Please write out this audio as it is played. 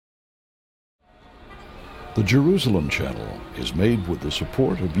The Jerusalem Channel is made with the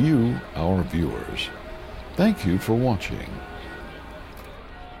support of you, our viewers. Thank you for watching.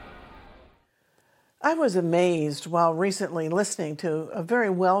 I was amazed while recently listening to a very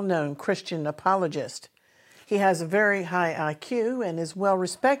well-known Christian apologist. He has a very high IQ and is well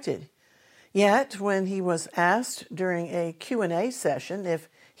respected. Yet, when he was asked during a Q&A session if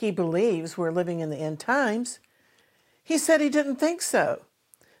he believes we're living in the end times, he said he didn't think so,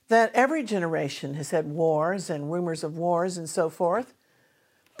 that every generation has had wars and rumors of wars and so forth,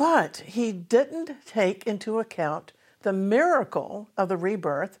 but he didn't take into account the miracle of the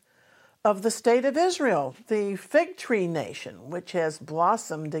rebirth of the state of Israel, the fig tree nation, which has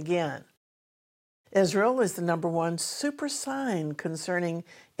blossomed again. Israel is the number one super sign concerning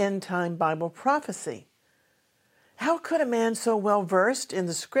end-time Bible prophecy. How could a man so well versed in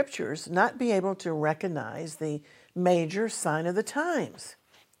the scriptures not be able to recognize the major sign of the times?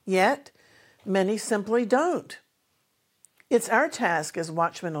 Yet, many simply don't. It's our task as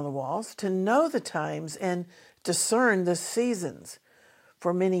watchmen on the walls to know the times and discern the seasons.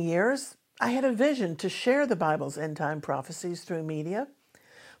 For many years, I had a vision to share the Bible's end-time prophecies through media,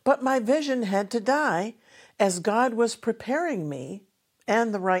 but my vision had to die as God was preparing me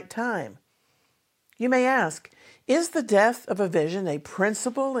and the right time. You may ask, is the death of a vision a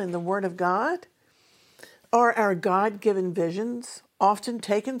principle in the Word of God? Are our God-given visions often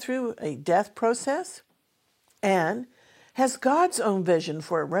taken through a death process? And has God's own vision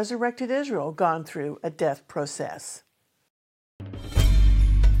for resurrected Israel gone through a death process?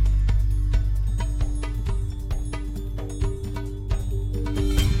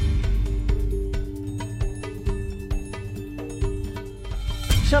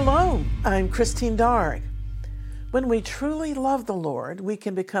 Shalom, I'm Christine Darg. When we truly love the Lord, we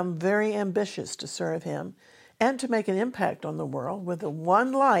can become very ambitious to serve Him and to make an impact on the world with the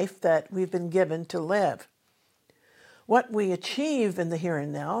one life that we've been given to live. What we achieve in the here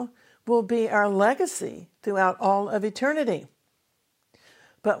and now will be our legacy throughout all of eternity.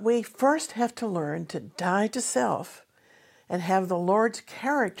 But we first have to learn to die to self and have the Lord's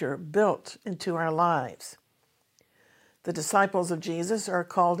character built into our lives. The disciples of Jesus are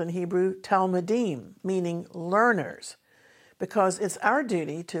called in Hebrew Talmudim, meaning learners, because it's our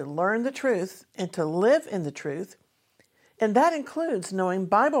duty to learn the truth and to live in the truth, and that includes knowing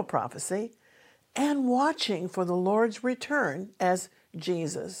Bible prophecy and watching for the Lord's return as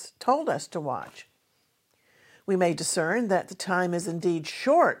Jesus told us to watch. We may discern that the time is indeed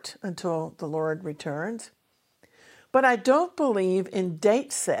short until the Lord returns, but I don't believe in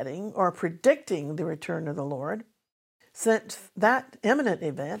date setting or predicting the return of the Lord, since that imminent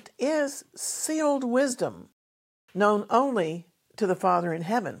event is sealed wisdom, known only to the Father in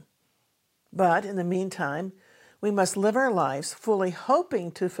heaven. But in the meantime, we must live our lives fully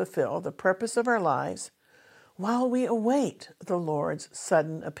hoping to fulfill the purpose of our lives while we await the Lord's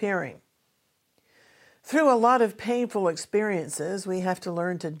sudden appearing. Through a lot of painful experiences, we have to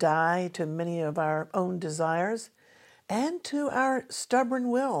learn to die to many of our own desires and to our stubborn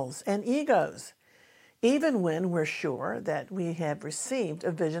wills and egos, even when we're sure that we have received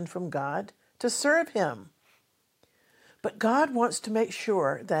a vision from God to serve Him. But God wants to make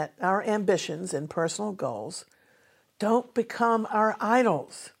sure that our ambitions and personal goals don't become our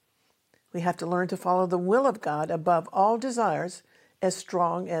idols. We have to learn to follow the will of God above all desires, as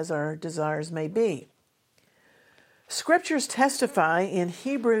strong as our desires may be. Scriptures testify in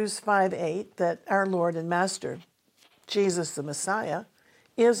Hebrews 5:8 that our Lord and Master, Jesus the Messiah,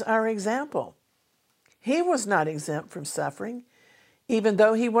 is our example. He was not exempt from suffering, even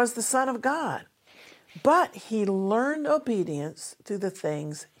though He was the Son of God. But He learned obedience through the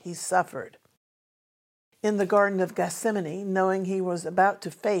things He suffered. In the Garden of Gethsemane, knowing He was about to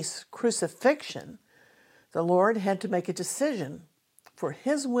face crucifixion, the Lord had to make a decision for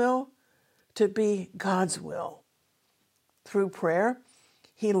His will to be God's will. Through prayer,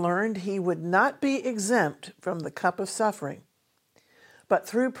 He learned He would not be exempt from the cup of suffering. But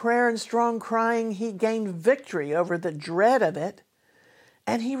through prayer and strong crying, He gained victory over the dread of it,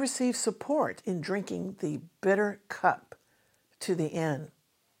 and He received support in drinking the bitter cup to the end.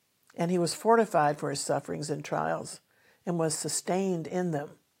 And He was fortified for His sufferings and trials, and was sustained in them.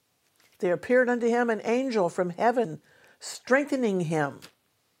 There appeared unto Him an angel from heaven, strengthening Him.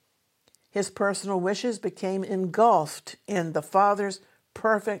 His personal wishes became engulfed in the Father's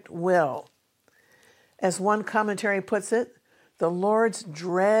perfect will. As one commentary puts it, the Lord's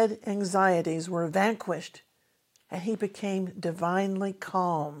dread anxieties were vanquished, and He became divinely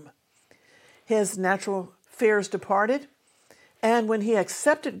calm. His natural fears departed, and when He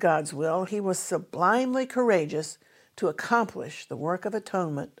accepted God's will, He was sublimely courageous to accomplish the work of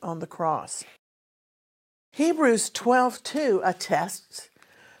atonement on the cross. Hebrews 12:2 attests,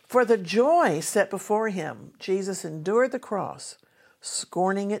 "For the joy set before him, Jesus endured the cross,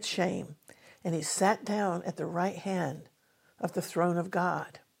 scorning its shame, and he sat down at the right hand of the throne of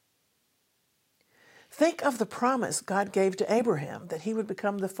God." Think of the promise God gave to Abraham that he would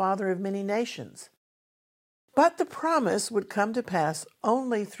become the father of many nations. But the promise would come to pass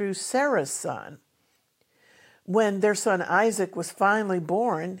only through Sarah's son. When their son Isaac was finally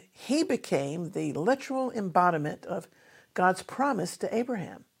born, he became the literal embodiment of God's promise to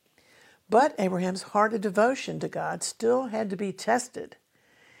Abraham. But Abraham's heart of devotion to God still had to be tested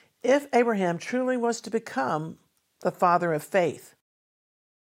if Abraham truly was to become the father of faith.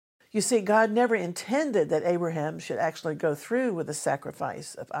 You see, God never intended that Abraham should actually go through with the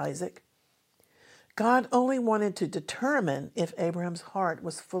sacrifice of Isaac. God only wanted to determine if Abraham's heart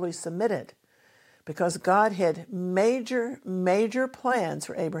was fully submitted, because God had major plans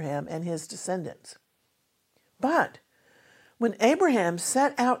for Abraham and his descendants. But when Abraham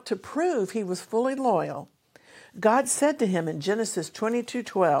set out to prove he was fully loyal, God said to him in Genesis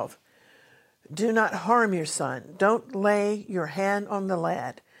 22:12, "Do not harm your son. Don't lay your hand on the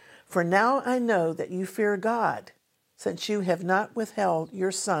lad. For now I know that you fear God, since you have not withheld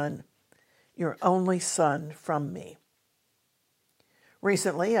your son, your only son, from me."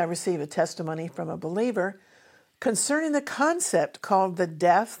 Recently, I received a testimony from a believer concerning the concept called the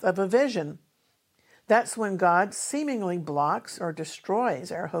death of a vision. That's when God seemingly blocks or destroys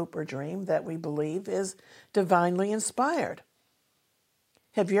our hope or dream that we believe is divinely inspired.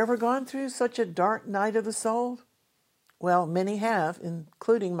 Have you ever gone through such a dark night of the soul? Well, many have,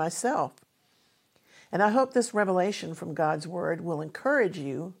 including myself. And I hope this revelation from God's Word will encourage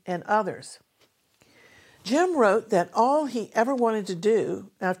you and others. Jim wrote that all he ever wanted to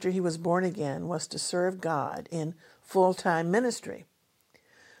do after he was born again was to serve God in full-time ministry.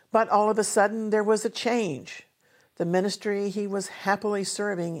 But all of a sudden, there was a change. The ministry he was happily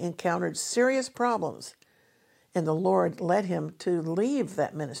serving encountered serious problems, and the Lord led him to leave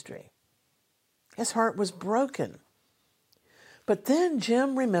that ministry. His heart was broken. But then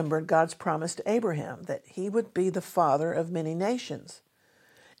Jim remembered God's promise to Abraham that he would be the father of many nations,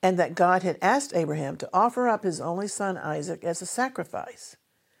 and that God had asked Abraham to offer up his only son Isaac as a sacrifice.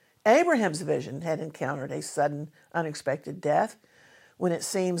 Abraham's vision had encountered a sudden, unexpected death when it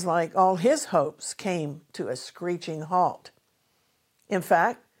seems like all his hopes came to a screeching halt. In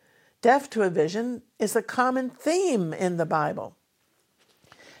fact, death to a vision is a common theme in the Bible.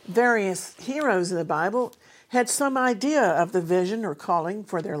 Various heroes in the Bible had some idea of the vision or calling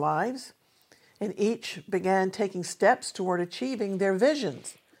for their lives, and each began taking steps toward achieving their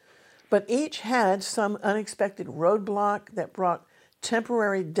visions. But each had some unexpected roadblock that brought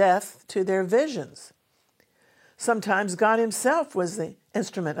temporary death to their visions. Sometimes God himself was the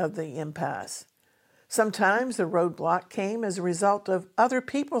instrument of the impasse. Sometimes the roadblock came as a result of other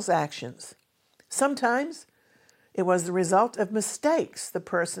people's actions. Sometimes it was the result of mistakes the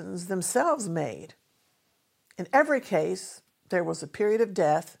persons themselves made. In every case, there was a period of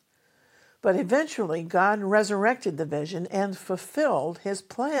death, but eventually God resurrected the vision and fulfilled his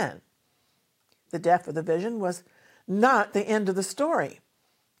plan. The death of the vision was not the end of the story,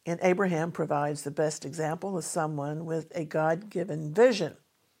 and Abraham provides the best example of someone with a God-given vision.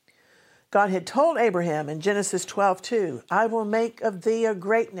 God had told Abraham in Genesis 12:2, "I will make of thee a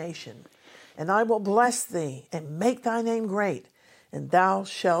great nation, and I will bless thee and make thy name great, and thou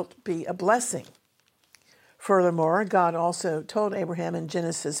shalt be a blessing." Furthermore, God also told Abraham in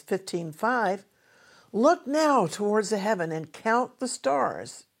Genesis 15:5, "Look now towards the heaven and count the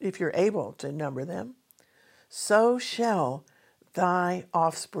stars, if you're able to number them. So shall thy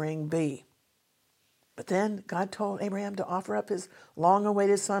offspring be." But then God told Abraham to offer up his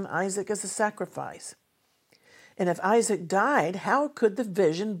long-awaited son Isaac as a sacrifice. And if Isaac died, how could the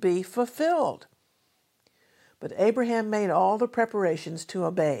vision be fulfilled? But Abraham made all the preparations to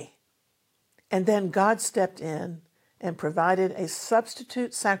obey. And then God stepped in and provided a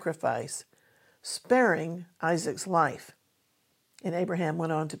substitute sacrifice, sparing Isaac's life. And Abraham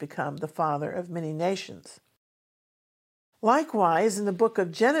went on to become the father of many nations. Likewise, in the book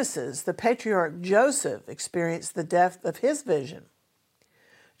of Genesis, the patriarch Joseph experienced the death of his vision.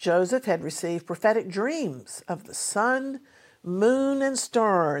 Joseph had received prophetic dreams of the sun, moon, and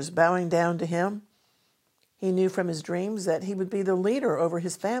stars bowing down to him. He knew from his dreams that he would be the leader over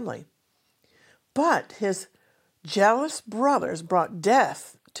his family. But his jealous brothers brought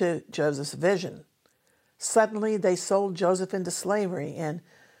death to Joseph's vision. Suddenly, they sold Joseph into slavery, and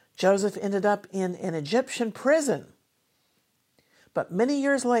Joseph ended up in an Egyptian prison. But many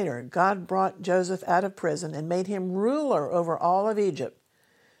years later, God brought Joseph out of prison and made him ruler over all of Egypt.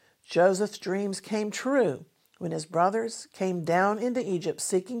 Joseph's dreams came true when his brothers came down into Egypt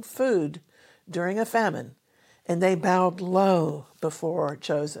seeking food during a famine, and they bowed low before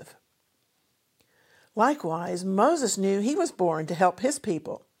Joseph. Likewise, Moses knew he was born to help his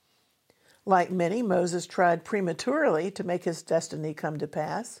people. Like many, Moses tried prematurely to make his destiny come to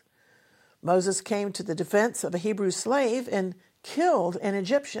pass. Moses came to the defense of a Hebrew slave and killed an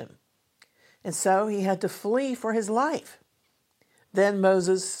Egyptian, and so he had to flee for his life. Then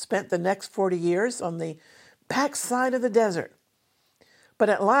Moses spent the next 40 years on the backside of the desert. But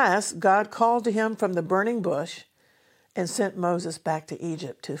at last, God called to him from the burning bush and sent Moses back to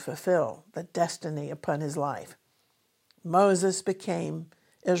Egypt to fulfill the destiny upon his life. Moses became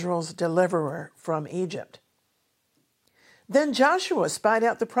Israel's deliverer from Egypt. Then Joshua spied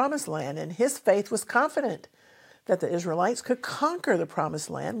out the promised land, and his faith was confident that the Israelites could conquer the promised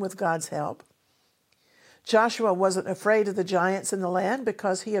land with God's help. Joshua wasn't afraid of the giants in the land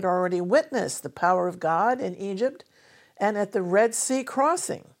because he had already witnessed the power of God in Egypt and at the Red Sea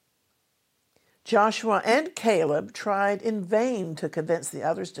crossing. Joshua and Caleb tried in vain to convince the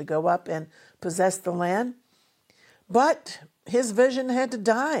others to go up and possess the land, but his vision had to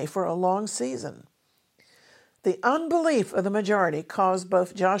die for a long season. The unbelief of the majority caused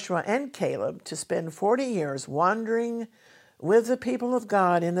both Joshua and Caleb to spend 40 years wandering with the people of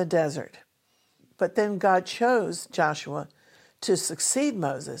God in the desert. But then God chose Joshua to succeed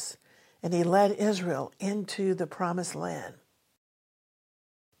Moses, and he led Israel into the promised land.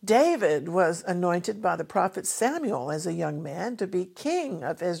 David was anointed by the prophet Samuel as a young man to be king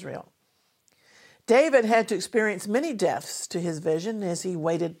of Israel. David had to experience many deaths to his vision as he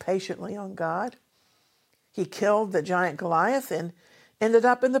waited patiently on God. He killed the giant Goliath and ended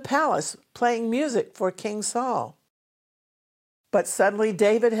up in the palace playing music for King Saul. But suddenly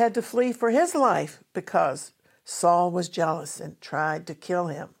David had to flee for his life because Saul was jealous and tried to kill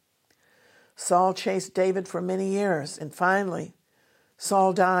him. Saul chased David for many years, and finally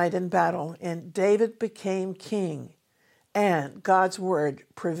Saul died in battle, and David became king, and God's word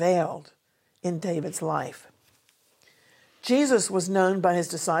prevailed in David's life. Jesus was known by his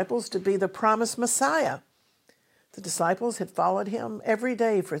disciples to be the promised Messiah. The disciples had followed him every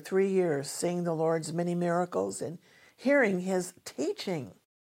day for 3 years, seeing the Lord's many miracles and hearing his teaching.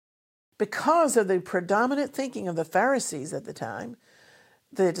 Because of the predominant thinking of the Pharisees at the time,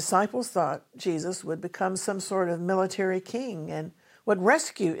 the disciples thought Jesus would become some sort of military king and would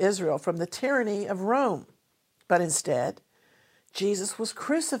rescue Israel from the tyranny of Rome. But instead, Jesus was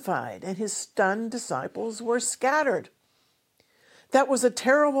crucified and his stunned disciples were scattered. That was a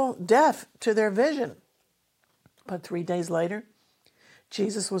terrible death to their vision. But 3 days later,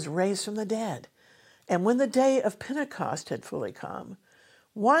 Jesus was raised from the dead. And when the day of Pentecost had fully come,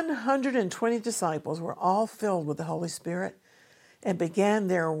 120 disciples were all filled with the Holy Spirit and began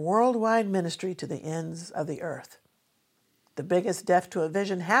their worldwide ministry to the ends of the earth. The biggest death to a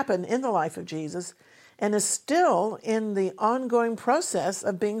vision happened in the life of Jesus and is still in the ongoing process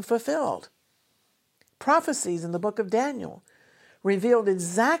of being fulfilled. Prophecies in the book of Daniel revealed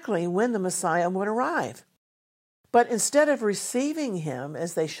exactly when the Messiah would arrive. But instead of receiving him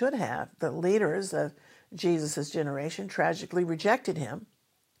as they should have, the leaders of Jesus' generation tragically rejected him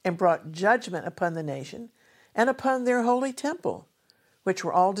and brought judgment upon the nation and upon their holy temple, which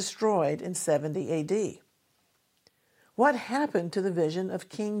were all destroyed in 70 AD. What happened to the vision of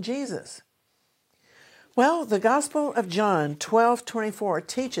King Jesus? Well, the Gospel of John 12:24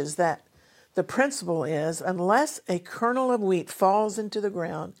 teaches that the principle is, unless a kernel of wheat falls into the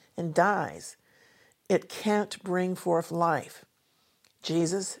ground and dies, it can't bring forth life.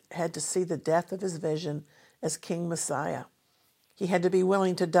 Jesus had to see the death of his vision as King Messiah. He had to be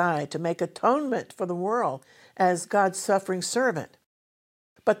willing to die to make atonement for the world as God's suffering servant.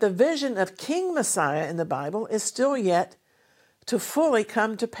 But the vision of King Messiah in the Bible is still yet to fully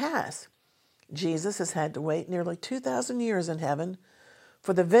come to pass. Jesus has had to wait nearly 2,000 years in heaven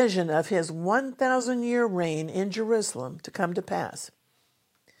for the vision of his 1,000-year reign in Jerusalem to come to pass.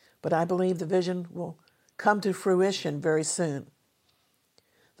 But I believe the vision will come to fruition very soon.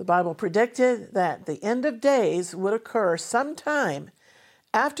 The Bible predicted that the end of days would occur sometime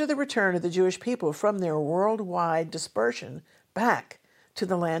after the return of the Jewish people from their worldwide dispersion back to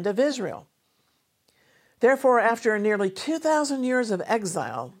the land of Israel. Therefore, after nearly 2,000 years of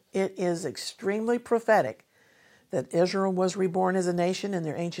exile, it is extremely prophetic that Israel was reborn as a nation in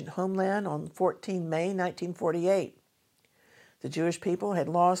their ancient homeland on 14 May 1948. The Jewish people had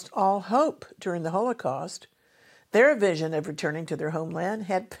lost all hope during the Holocaust. Their vision of returning to their homeland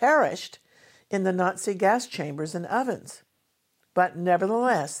had perished in the Nazi gas chambers and ovens. But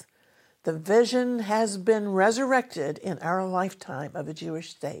nevertheless, the vision has been resurrected in our lifetime of a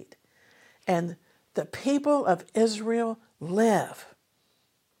Jewish state. and the people of Israel live.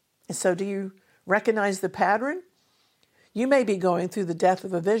 And so do you recognize the pattern? You may be going through the death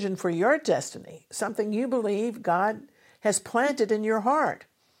of a vision for your destiny, something you believe God has planted in your heart.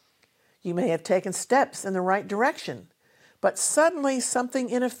 You may have taken steps in the right direction, but suddenly something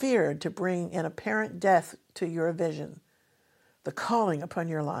interfered to bring an apparent death to your vision, the calling upon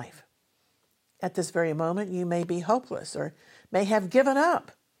your life. At this very moment, you may be hopeless or may have given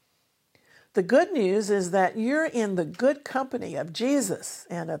up. The good news is that you're in the good company of Jesus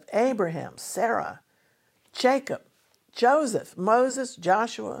and of Abraham, Sarah, Jacob, Joseph, Moses,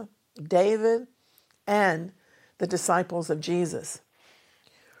 Joshua, David, and the disciples of Jesus.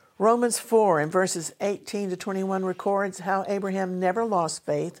 Romans 4 and verses 18 to 21 records how Abraham never lost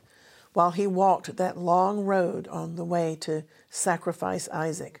faith while he walked that long road on the way to sacrifice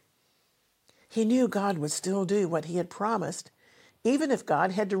Isaac. He knew God would still do what he had promised, even if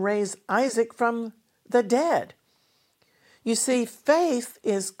God had to raise Isaac from the dead. You see, faith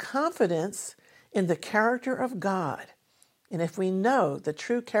is confidence in the character of God. And if we know the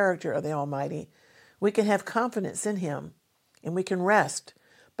true character of the Almighty, we can have confidence in him, and we can rest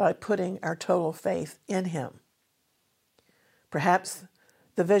by putting our total faith in him. Perhaps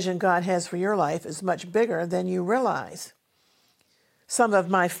the vision God has for your life is much bigger than you realize. Some of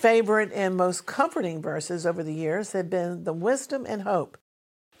my favorite and most comforting verses over the years have been the wisdom and hope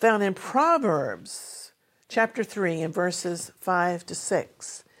found in Proverbs chapter 3 and verses 5 to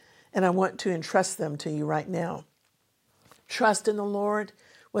 6. And I want to entrust them to you right now. Trust in the Lord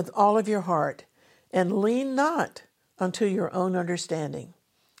with all of your heart and lean not unto your own understanding.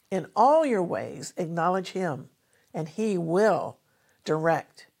 In all your ways acknowledge him, and he will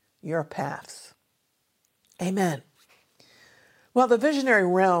direct your paths. Amen. Well, the visionary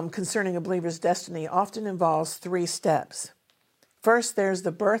realm concerning a believer's destiny often involves 3 steps. First, there's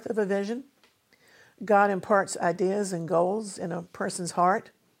the birth of a vision. God imparts ideas and goals in a person's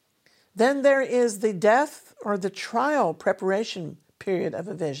heart. Then there is the death or the trial preparation period of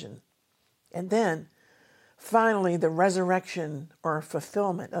a vision. And then, finally, the resurrection or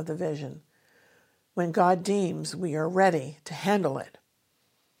fulfillment of the vision, when God deems we are ready to handle it.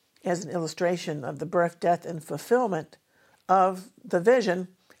 As an illustration of the birth, death, and fulfillment of the vision,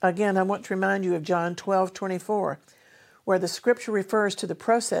 again, I want to remind you of John 12:24, where the scripture refers to the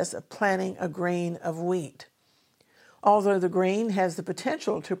process of planting a grain of wheat. Although the grain has the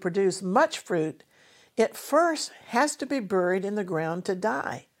potential to produce much fruit, it first has to be buried in the ground to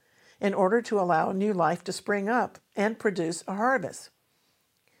die in order to allow new life to spring up and produce a harvest.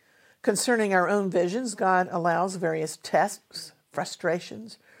 Concerning our own visions, God allows various tests,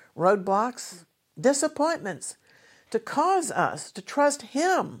 frustrations, roadblocks, disappointments to cause us to trust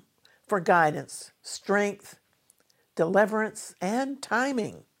him for guidance, strength, deliverance, and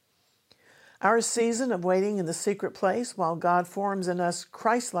timing. Our season of waiting in the secret place while God forms in us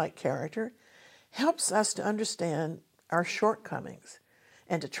Christ-like character helps us to understand our shortcomings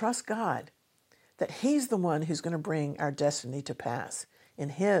and to trust God that he's the one who's going to bring our destiny to pass in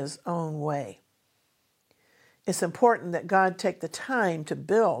his own way. It's important that God take the time to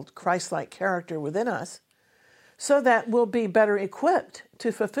build Christ-like character within us so that we'll be better equipped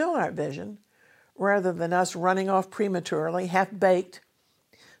to fulfill our vision rather than us running off prematurely, half-baked,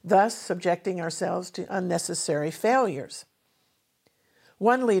 thus subjecting ourselves to unnecessary failures.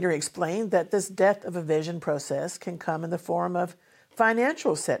 One leader explained that this death of a vision process can come in the form of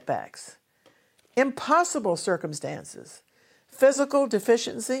financial setbacks, impossible circumstances, physical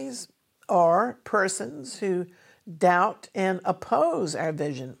deficiencies, or persons who doubt and oppose our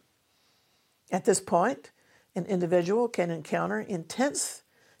vision. At this point, an individual can encounter intense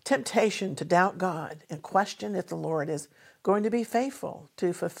temptation to doubt God and question if the Lord is going to be faithful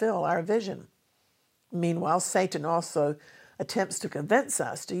to fulfill our vision. Meanwhile, Satan also attempts to convince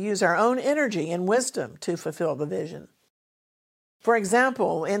us to use our own energy and wisdom to fulfill the vision. For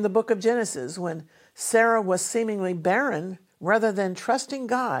example, in the book of Genesis, when Sarah was seemingly barren, rather than trusting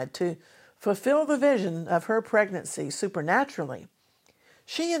God to fulfill the vision of her pregnancy supernaturally,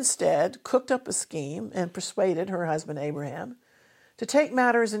 she instead cooked up a scheme and persuaded her husband Abraham to take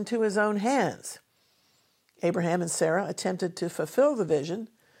matters into his own hands. Abraham and Sarah attempted to fulfill the vision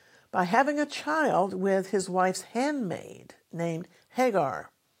by having a child with his wife's handmaid named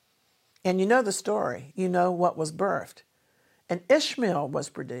Hagar. And you know the story. You know what was birthed. An Ishmael was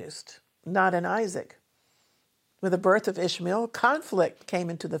produced, not an Isaac. With the birth of Ishmael, conflict came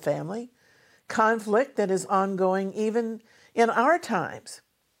into the family, conflict that is ongoing even in our times,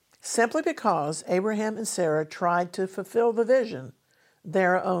 simply because Abraham and Sarah tried to fulfill the vision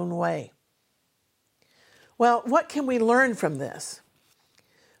their own way. Well, what can we learn from this?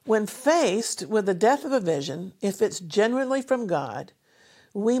 When faced with the death of a vision, if it's genuinely from God,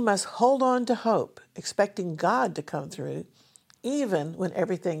 we must hold on to hope, expecting God to come through, even when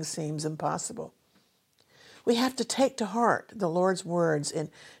everything seems impossible. We have to take to heart the Lord's words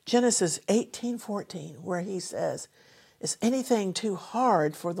in Genesis 18:14, where he says, "Is anything too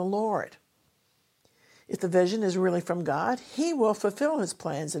hard for the Lord?" If the vision is really from God, he will fulfill his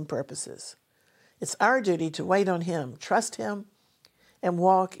plans and purposes. It's our duty to wait on him, trust him, and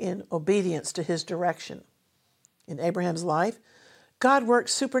walk in obedience to his direction. In Abraham's life, God worked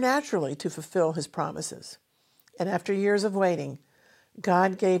supernaturally to fulfill his promises. And after years of waiting,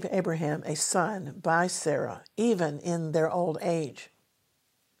 God gave Abraham a son by Sarah, even in their old age.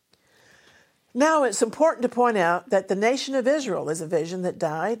 Now, it's important to point out that the nation of Israel is a vision that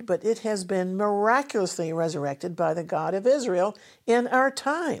died, but it has been miraculously resurrected by the God of Israel in our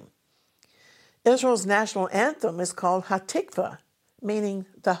time. Israel's national anthem is called Hatikvah, meaning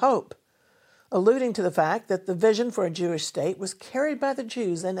the hope, alluding to the fact that the vision for a Jewish state was carried by the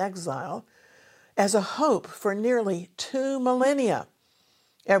Jews in exile as a hope for nearly 2 millennia.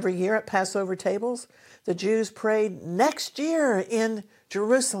 Every year at Passover tables, the Jews prayed, "Next year in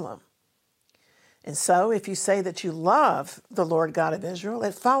Jerusalem." And so, if you say that you love the Lord God of Israel,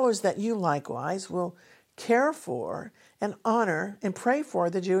 it follows that you likewise will care for and honor and pray for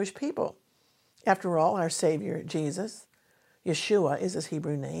the Jewish people. After all, our Savior, Jesus, Yeshua is his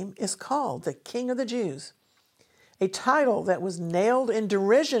Hebrew name, is called the King of the Jews, a title that was nailed in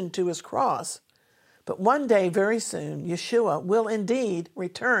derision to his cross. But one day, very soon, Yeshua will indeed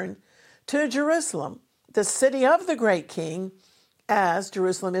return to Jerusalem, the city of the great King, as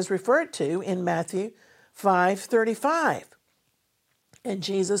Jerusalem is referred to in Matthew 5:35. And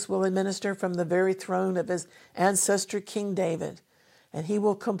Jesus will administer from the very throne of his ancestor King David, and he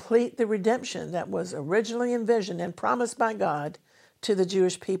will complete the redemption that was originally envisioned and promised by God to the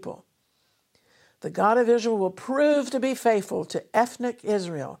Jewish people. The God of Israel will prove to be faithful to ethnic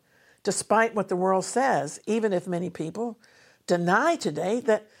Israel, despite what the world says, even if many people deny today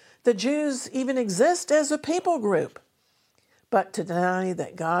that the Jews even exist as a people group. But to deny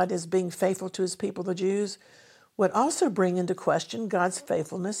that God is being faithful to his people, the Jews, would also bring into question God's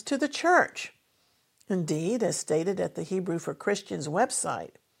faithfulness to the church. Indeed, as stated at the Hebrew for Christians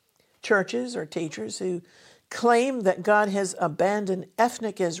website, churches or teachers who claim that God has abandoned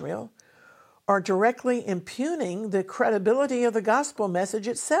ethnic Israel are directly impugning the credibility of the gospel message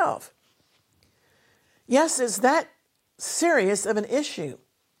itself. Yes, it's that serious of an issue.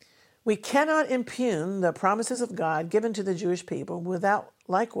 We cannot impugn the promises of God given to the Jewish people without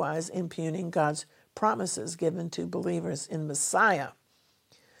likewise impugning God's promises given to believers in Messiah.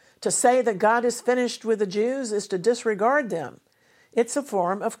 To say that God is finished with the Jews is to disregard them. It's a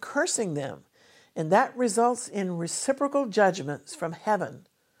form of cursing them, and that results in reciprocal judgments from heaven,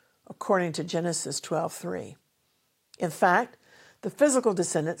 according to Genesis 12:3. In fact, the physical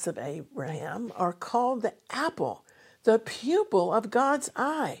descendants of Abraham are called the apple, the pupil of God's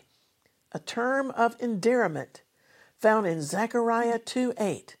eye, a term of endearment found in Zechariah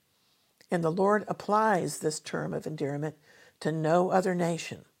 2:8. And the Lord applies this term of endearment to no other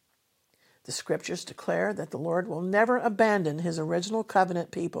nation. The scriptures declare that the Lord will never abandon his original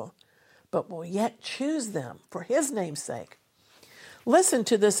covenant people, but will yet choose them for his name's sake. Listen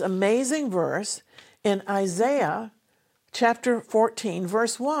to this amazing verse in Isaiah chapter 14,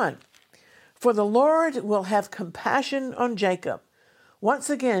 verse 1. "For the Lord will have compassion on Jacob. Once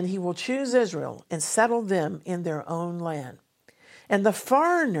again he will choose Israel and settle them in their own land. And the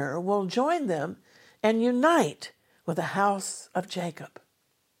foreigner will join them and unite with the house of Jacob."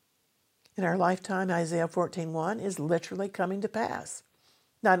 In our lifetime, Isaiah 14:1 is literally coming to pass.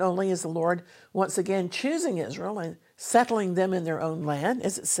 Not only is the Lord once again choosing Israel and settling them in their own land,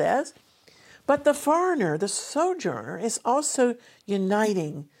 as it says, but the foreigner, the sojourner, is also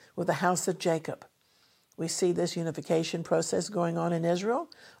uniting with the house of Jacob. We see this unification process going on in Israel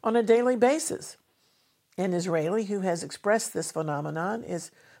on a daily basis. An Israeli who has expressed this phenomenon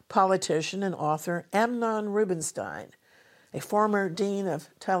is politician and author Amnon Rubinstein, a former dean of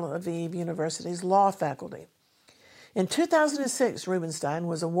Tel Aviv University's law faculty. In 2006, Rubinstein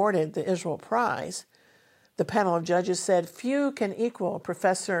was awarded the Israel Prize. The panel of judges said few can equal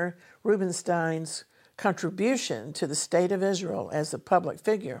Professor Rubinstein's contribution to the state of Israel as a public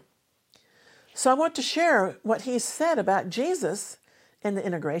figure. So I want to share what he said about Jesus and the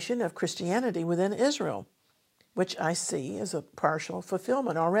integration of Christianity within Israel, which I see as a partial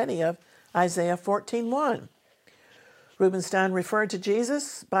fulfillment already of Isaiah 14:1. Rubinstein referred to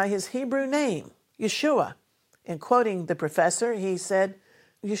Jesus by his Hebrew name, Yeshua. In quoting the professor, he said,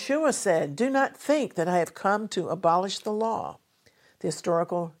 Yeshua said, "Do not think that I have come to abolish the law. The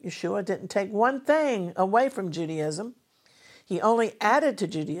historical Yeshua didn't take one thing away from Judaism. He only added to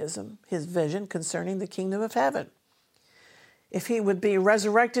Judaism his vision concerning the kingdom of heaven. If he would be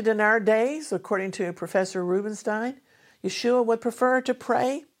resurrected in our days, according to Professor Rubenstein, Yeshua would prefer to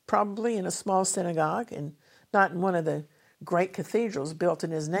pray, probably in a small synagogue and not in one of the great cathedrals built in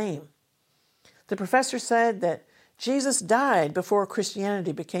his name. The professor said that Jesus died before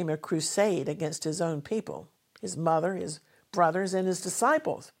Christianity became a crusade against his own people, his mother, his brothers, and his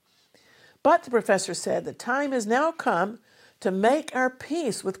disciples. But the professor said the time has now come to make our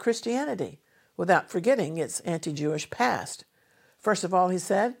peace with Christianity without forgetting its anti-Jewish past. First of all, he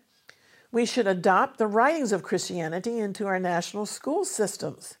said, we should adopt the writings of Christianity into our national school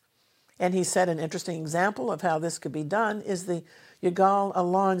systems. And he said an interesting example of how this could be done is the Yigal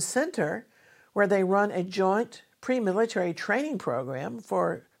Allon Center, where they run a joint pre-military training program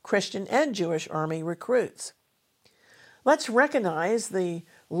for Christian and Jewish army recruits. Let's recognize the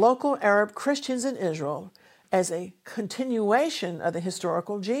local Arab Christians in Israel as a continuation of the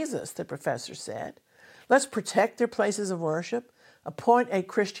historical Jesus, the professor said. Let's protect their places of worship, appoint a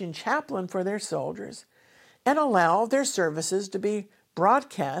Christian chaplain for their soldiers, and allow their services to be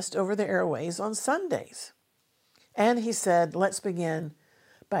broadcast over the airways on Sundays. And he said, let's begin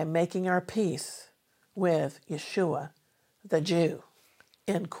by making our peace with Yeshua, the Jew.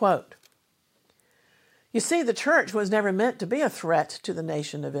 End quote. You see, the church was never meant to be a threat to the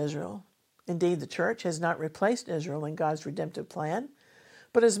nation of Israel. Indeed, the church has not replaced Israel in God's redemptive plan,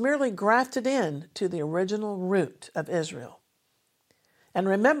 but is merely grafted in to the original root of Israel. And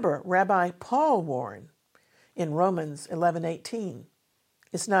remember, Rabbi Paul warned in Romans 11:18,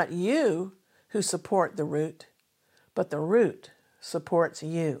 it's not you who support the root, but the root supports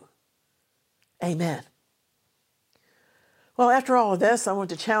you. Amen. Well, after all of this, I want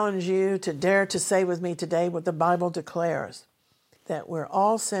to challenge you to dare to say with me today what the Bible declares, that we're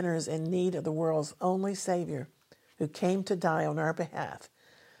all sinners in need of the world's only Savior who came to die on our behalf.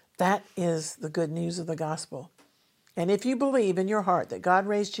 That is the good news of the gospel. And if you believe in your heart that God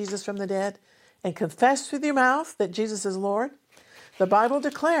raised Jesus from the dead and confess with your mouth that Jesus is Lord, the Bible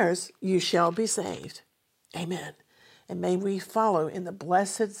declares you shall be saved. Amen. And may we follow in the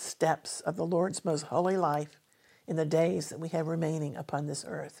blessed steps of the Lord's most holy life in the days that we have remaining upon this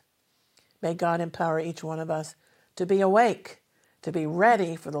earth. May God empower each one of us to be awake, to be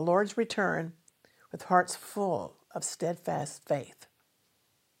ready for the Lord's return with hearts full of steadfast faith.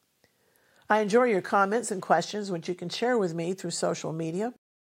 I enjoy your comments and questions, which you can share with me through social media.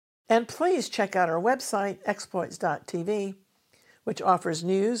 And please check out our website, exploits.tv, which offers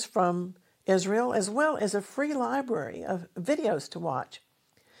news from Israel, as well as a free library of videos to watch.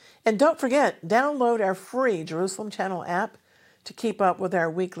 And don't forget, download our free Jerusalem Channel app to keep up with our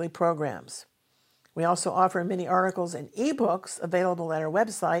weekly programs. We also offer many articles and ebooks available at our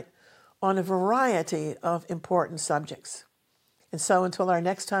website on a variety of important subjects. And so until our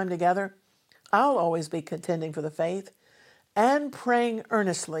next time together, I'll always be contending for the faith and praying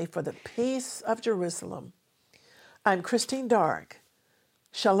earnestly for the peace of Jerusalem. I'm Christine Darg.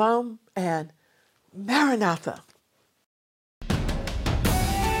 Shalom and Maranatha.